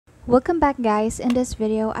Welcome back guys. In this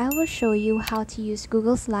video, I will show you how to use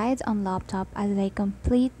Google Slides on laptop as a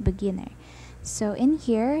complete beginner. So in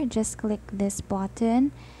here, just click this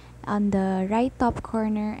button on the right top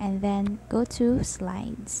corner and then go to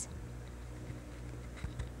Slides.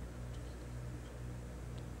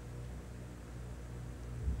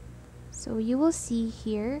 So you will see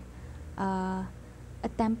here a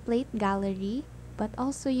template gallery, but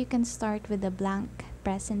also you can start with a blank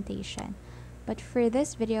presentation. But for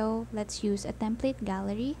this video, let's use a template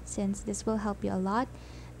gallery since this will help you a lot.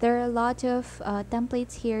 There are a lot of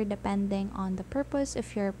templates here depending on the purpose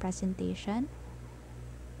of your presentation.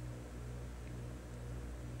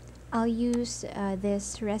 I'll use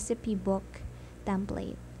this recipe book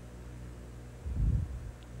template.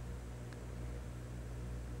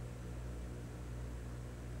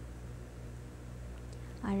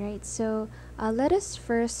 Alright, so let us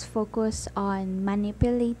first focus on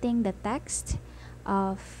manipulating the text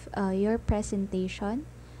of your presentation.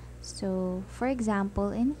 So for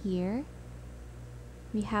example, in here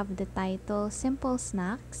we have the title Simple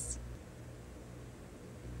Snacks.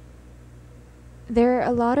 There are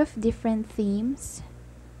a lot of different themes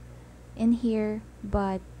in here,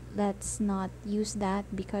 but let's not use that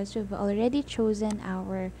because we've already chosen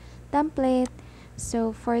our template.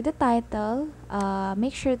 So for the title,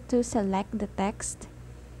 make sure to select the text.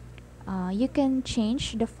 You can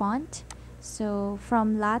change the font. So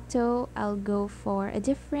from Lato, I'll go for a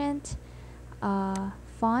different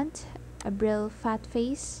font, a Brill Fat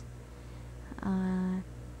Face. And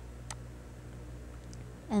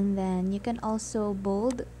then you can also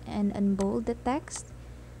bold and unbold the text.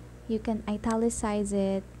 You can italicize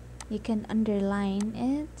it, you can underline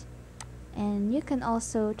it, and you can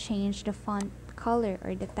also change the font color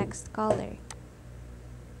or the text color,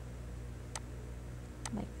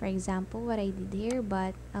 like for example what I did here,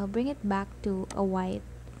 but I'll bring it back to a white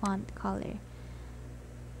font color.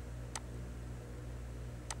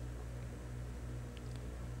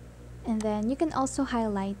 And then you can also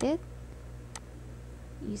highlight it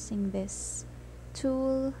using this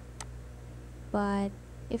tool, but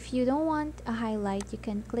if you don't want a highlight, you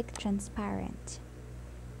can click transparent.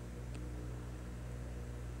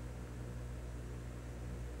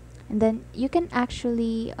 And then you can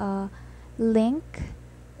actually link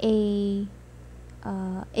a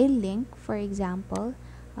link, for example,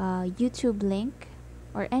 YouTube link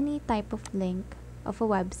or any type of link of a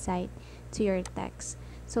website to your text.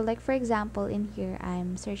 So like for example, in here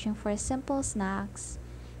I'm searching for simple snacks,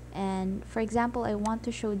 and for example I want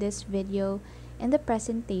to show this video in the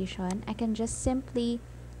presentation. I can just simply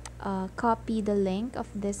copy the link of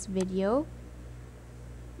this video,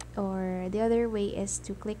 or the other way is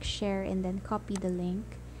to click share and then copy the link,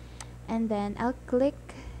 and then I'll click,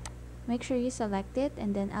 make sure you select it,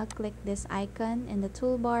 and then I'll click this icon in the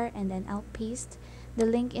toolbar and then I'll paste the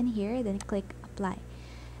link in here, then click apply.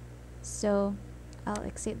 So I'll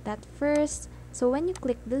exit that first. So when you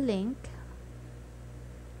click the link,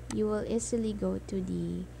 you will easily go to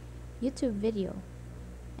the YouTube video,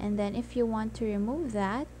 and then if you want to remove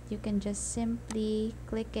that, you can just simply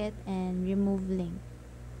click it and remove link,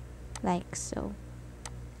 like so.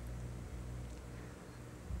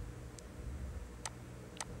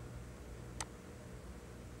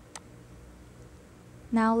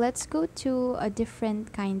 Now let's go to a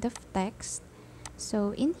different kind of text.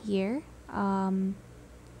 So in here,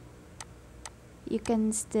 you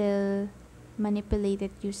can still manipulate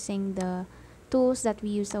it using the tools that we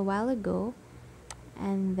used a while ago,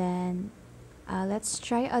 and then let's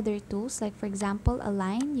try other tools, like for example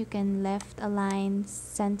align. You can left align,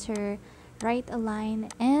 center, right align,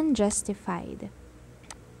 and justified.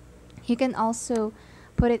 You can also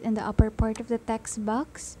put it in the upper part of the text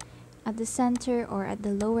box, at the center, or at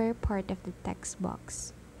the lower part of the text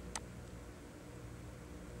box.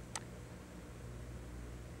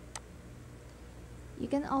 You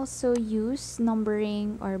can also use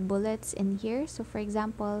numbering or bullets in here. So for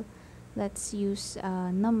example, let's use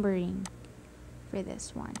numbering for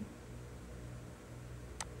this one.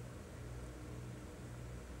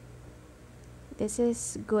 This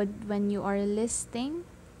is good when you are listing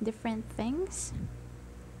different things.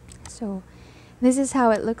 So this is how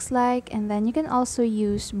it looks like, and then you can also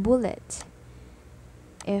use bullet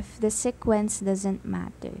if the sequence doesn't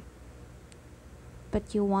matter,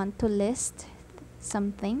 but you want to list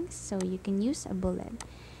some things, so you can use a bullet.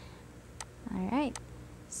 Alright,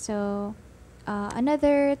 so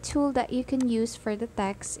another tool that you can use for the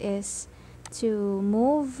text is to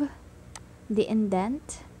move the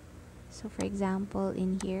indent. So for example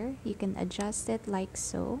in here, you can adjust it like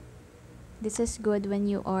so. This is good when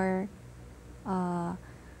you are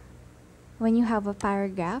when you have a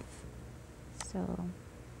paragraph. So,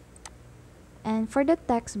 and for the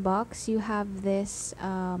text box, you have this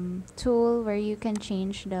tool where you can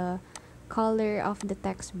change the color of the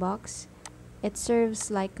text box. It serves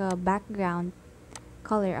like a background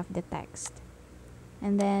color of the text.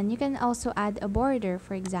 And then you can also add a border,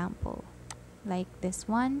 for example, like this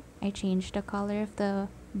one. I changed the color of the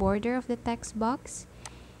border of the text box,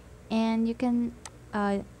 and you can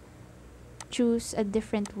choose a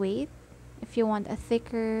different weight. If you want a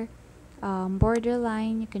thicker border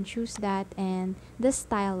line, you can choose that, and the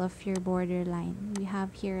style of your border line. We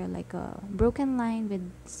have here like a broken line with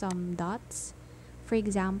some dots, for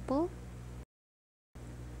example.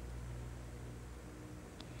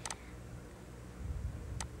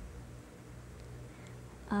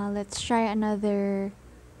 Let's try another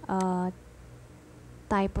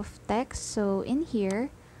type of text. So in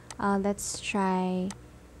here, let's try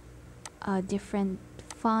a different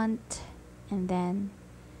font, and then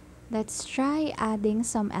let's try adding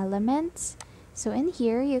some elements. So in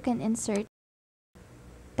here, you can insert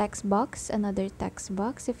text box, another text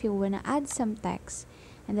box if you want to add some text.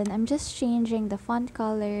 And then I'm just changing the font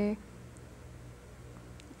color,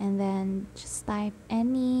 and then just type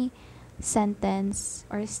any sentence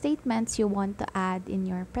or statements you want to add in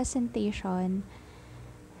your presentation.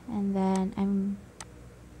 And then I'm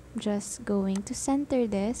just going to center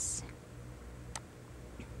this.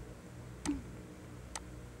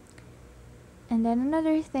 And then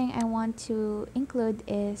another thing I want to include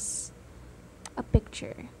is a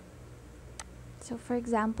picture. So for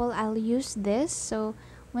example, I'll use this. So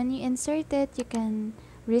when you insert it, you can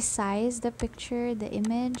resize the picture, the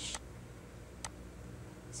image,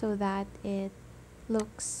 so that it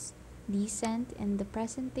looks decent in the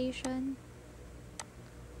presentation.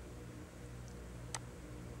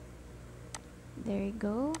 There you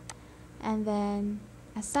go. And then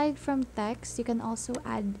aside from text, you can also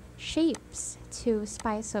add shapes to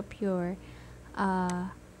spice up your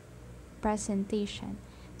presentation.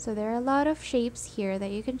 So there are a lot of shapes here that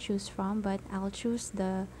you can choose from, but I'll choose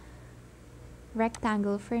the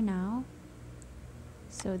rectangle for now.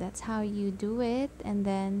 So that's how you do it. And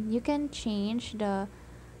then you can change the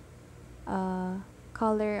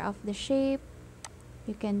color of the shape.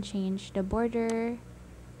 You can change the border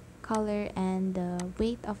color and the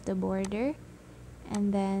weight of the border.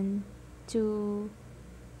 And then you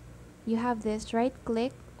have this right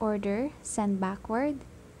click, order, send backward.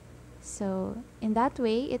 So in that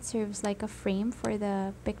way, it serves like a frame for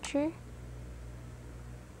the picture.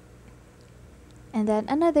 And then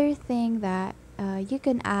another thing that you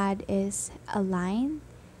can add is a line.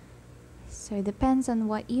 So it depends on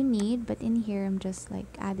what you need, but in here I'm just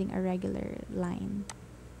like adding a regular line.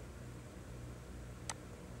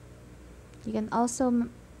 You can also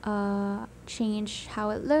change how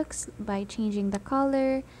it looks by changing the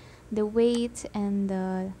color, the weight, and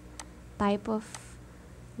the type of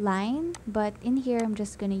line, but in here I'm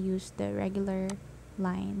just gonna use the regular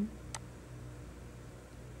line.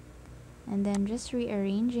 And then just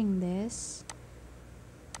rearranging this,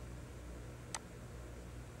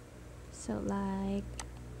 so like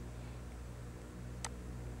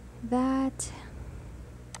that.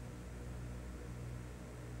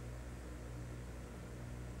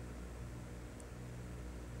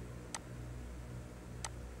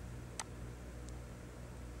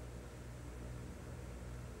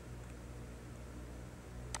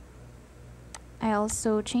 I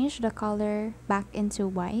also changed the color back into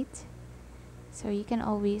white, so you can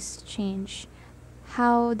always change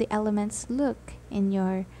how the elements look in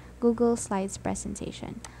your Google Slides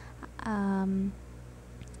presentation.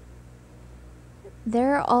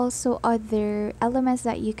 There are also other elements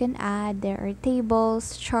that you can add. There are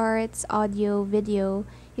tables, charts, audio, video.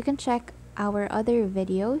 You can check our other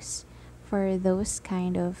videos for those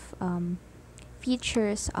kind of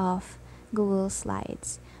features of Google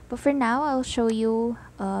Slides. But for now, I'll show you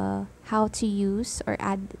how to use or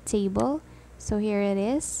add the table. So here it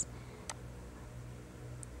is.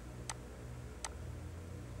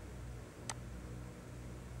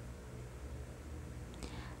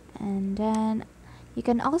 And then you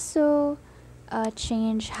can also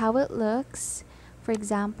change how it looks. For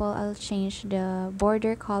example, I'll change the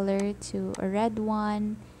border color to a red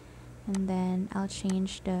one, and then I'll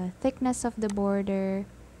change the thickness of the border.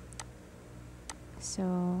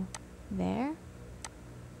 So there.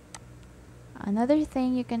 Another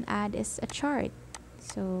thing you can add is a chart.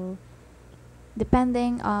 So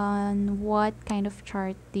depending on what kind of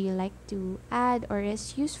chart do you like to add or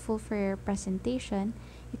is useful for your presentation,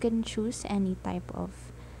 you can choose any type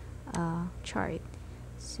of chart.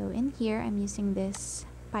 So in here, I'm using this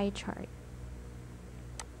pie chart.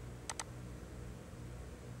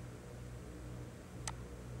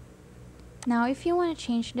 Now if you want to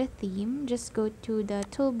change the theme, just go to the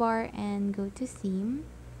toolbar and go to theme,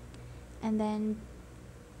 and then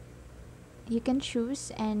you can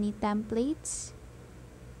choose any templates,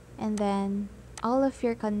 and then all of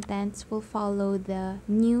your contents will follow the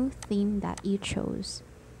new theme that you chose.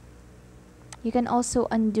 You can also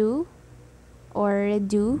undo or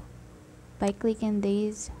redo by clicking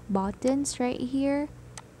these buttons right here.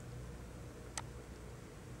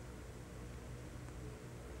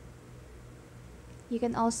 You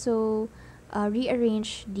can also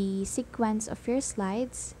rearrange the sequence of your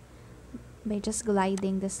slides by just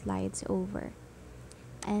gliding the slides over.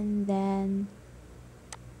 And then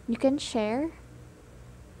you can share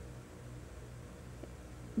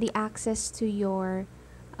the access to your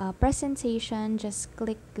presentation. Just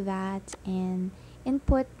click that and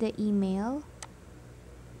input the email.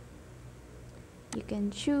 You can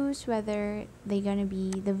choose whether they're gonna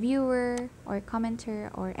be the viewer or commenter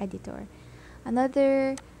or editor.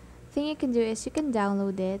 Another thing you can do is you can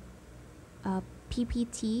download it,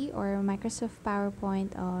 PPT or Microsoft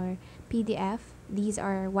PowerPoint or PDF. These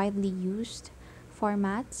are widely used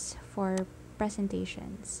formats for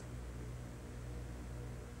presentations.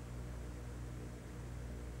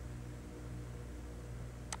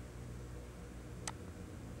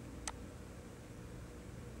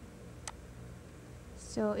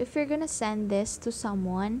 So if you're gonna send this to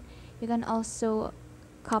someone, you can also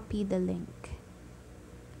copy the link.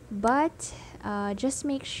 But just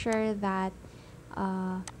make sure that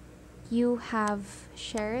you have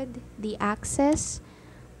shared the access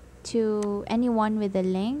to anyone with the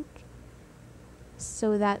link,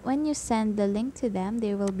 so that when you send the link to them,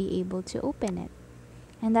 they will be able to open it.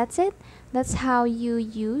 And that's it. That's how you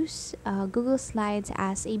use Google Slides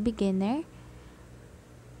as a beginner.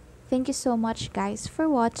 Thank you so much guys for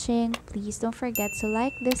watching. Please don't forget to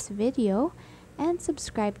like this video and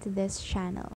subscribe to this channel.